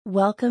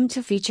Welcome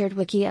to Featured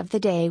Wiki of the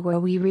Day, where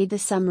we read the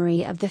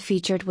summary of the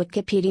featured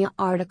Wikipedia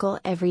article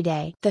every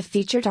day. The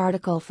featured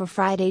article for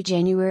Friday,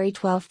 January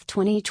 12,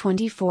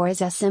 2024 is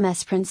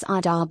SMS Prinz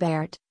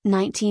Adalbert,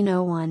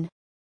 1901.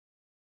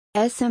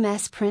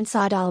 SMS Prinz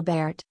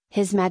Adalbert,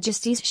 His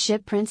Majesty's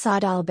ship Prinz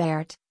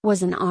Adalbert,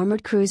 was an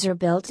armored cruiser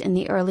built in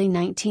the early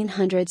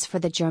 1900s for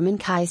the German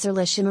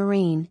Kaiserliche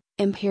Marine,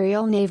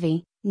 Imperial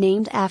Navy,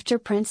 named after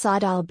Prince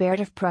Adalbert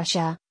of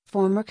Prussia,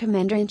 former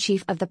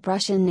Commander-in-Chief of the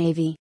Prussian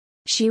Navy.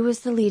 She was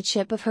the lead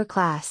ship of her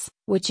class,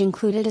 which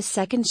included a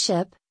second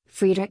ship,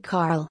 Friedrich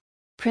Karl.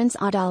 Prinz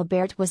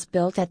Adalbert was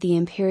built at the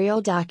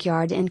Imperial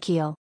Dockyard in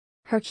Kiel.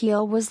 Her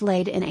keel was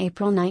laid in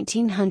April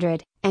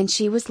 1900, and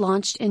she was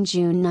launched in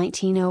June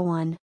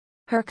 1901.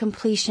 Her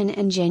completion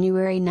in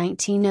January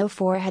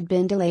 1904 had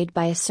been delayed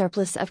by a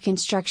surplus of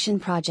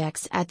construction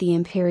projects at the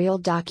Imperial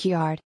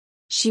Dockyard.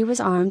 She was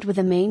armed with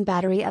a main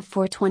battery of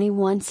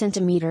 421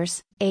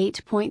 cm,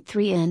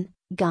 8.3 in,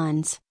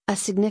 guns, a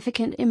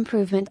significant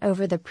improvement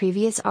over the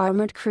previous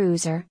armored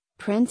cruiser,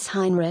 Prince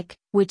Heinrich,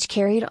 which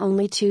carried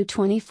only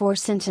 224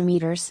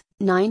 cm,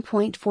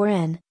 9.4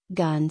 in,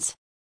 guns.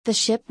 The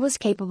ship was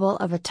capable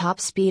of a top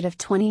speed of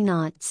 20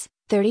 knots,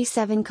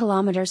 37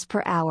 km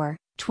per hour,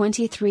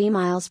 23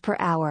 miles per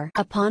hour.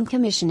 Upon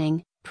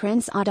commissioning,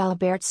 Prinz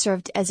Adalbert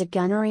served as a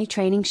gunnery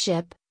training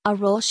ship, a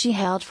role she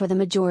held for the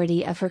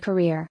majority of her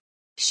career.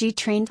 She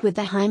trained with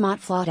the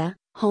Heimatflotte,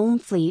 Home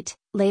Fleet,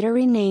 later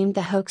renamed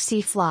the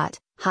Hochseeflotte,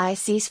 High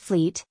Seas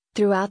Fleet,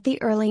 throughout the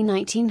early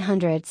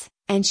 1900s,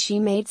 and she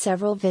made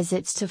several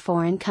visits to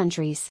foreign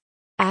countries.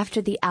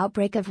 After the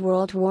outbreak of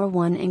World War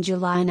I in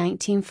July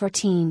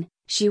 1914,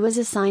 she was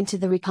assigned to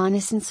the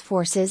reconnaissance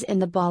forces in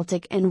the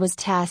Baltic and was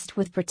tasked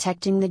with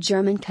protecting the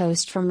German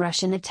coast from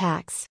Russian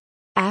attacks.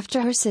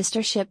 After her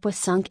sister ship was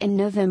sunk in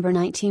November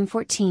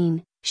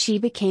 1914, she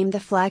became the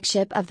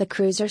flagship of the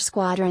cruiser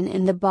squadron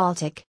in the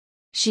Baltic.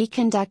 She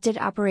conducted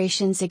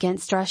operations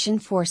against Russian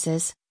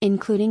forces,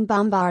 including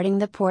bombarding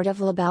the port of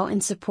Libau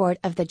in support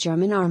of the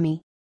German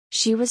army.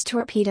 She was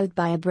torpedoed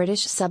by a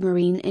British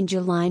submarine in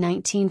July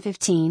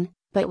 1915,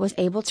 but was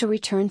able to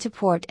return to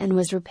port and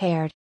was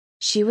repaired.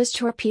 She was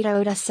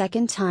torpedoed a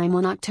second time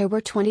on October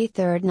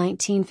 23,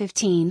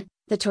 1915.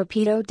 The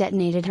torpedo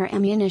detonated her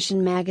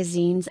ammunition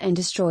magazines and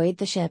destroyed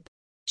the ship.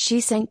 She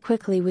sank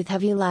quickly with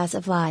heavy loss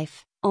of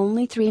life.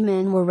 Only 3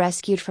 men were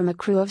rescued from a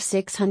crew of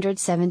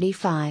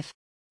 675.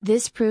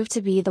 This proved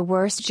to be the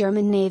worst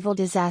German naval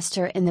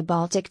disaster in the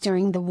Baltic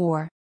during the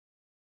war.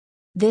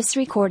 This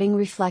recording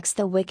reflects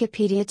the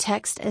Wikipedia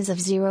text as of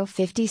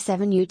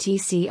 0:57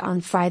 UTC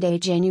on Friday,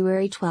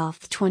 January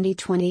 12,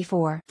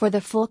 2024. For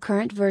the full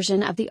current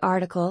version of the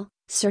article,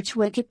 search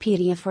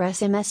Wikipedia for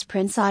SMS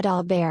Prinz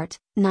Adalbert,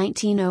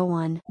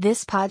 1901.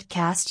 This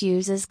podcast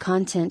uses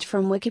content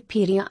from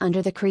Wikipedia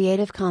under the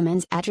Creative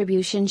Commons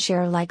Attribution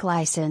Share Alike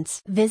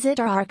license. Visit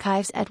our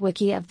archives at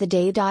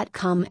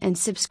wikioftheday.com and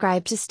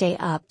subscribe to stay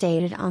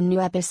updated on new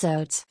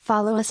episodes.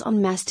 Follow us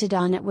on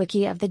Mastodon at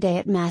wikioftheday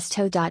at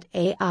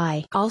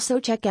masto.ai. Also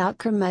check out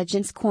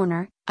Curmudgeon's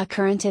Corner, a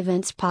current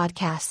events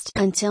podcast.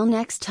 Until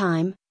next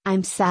time,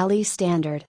 I'm Sally Standard.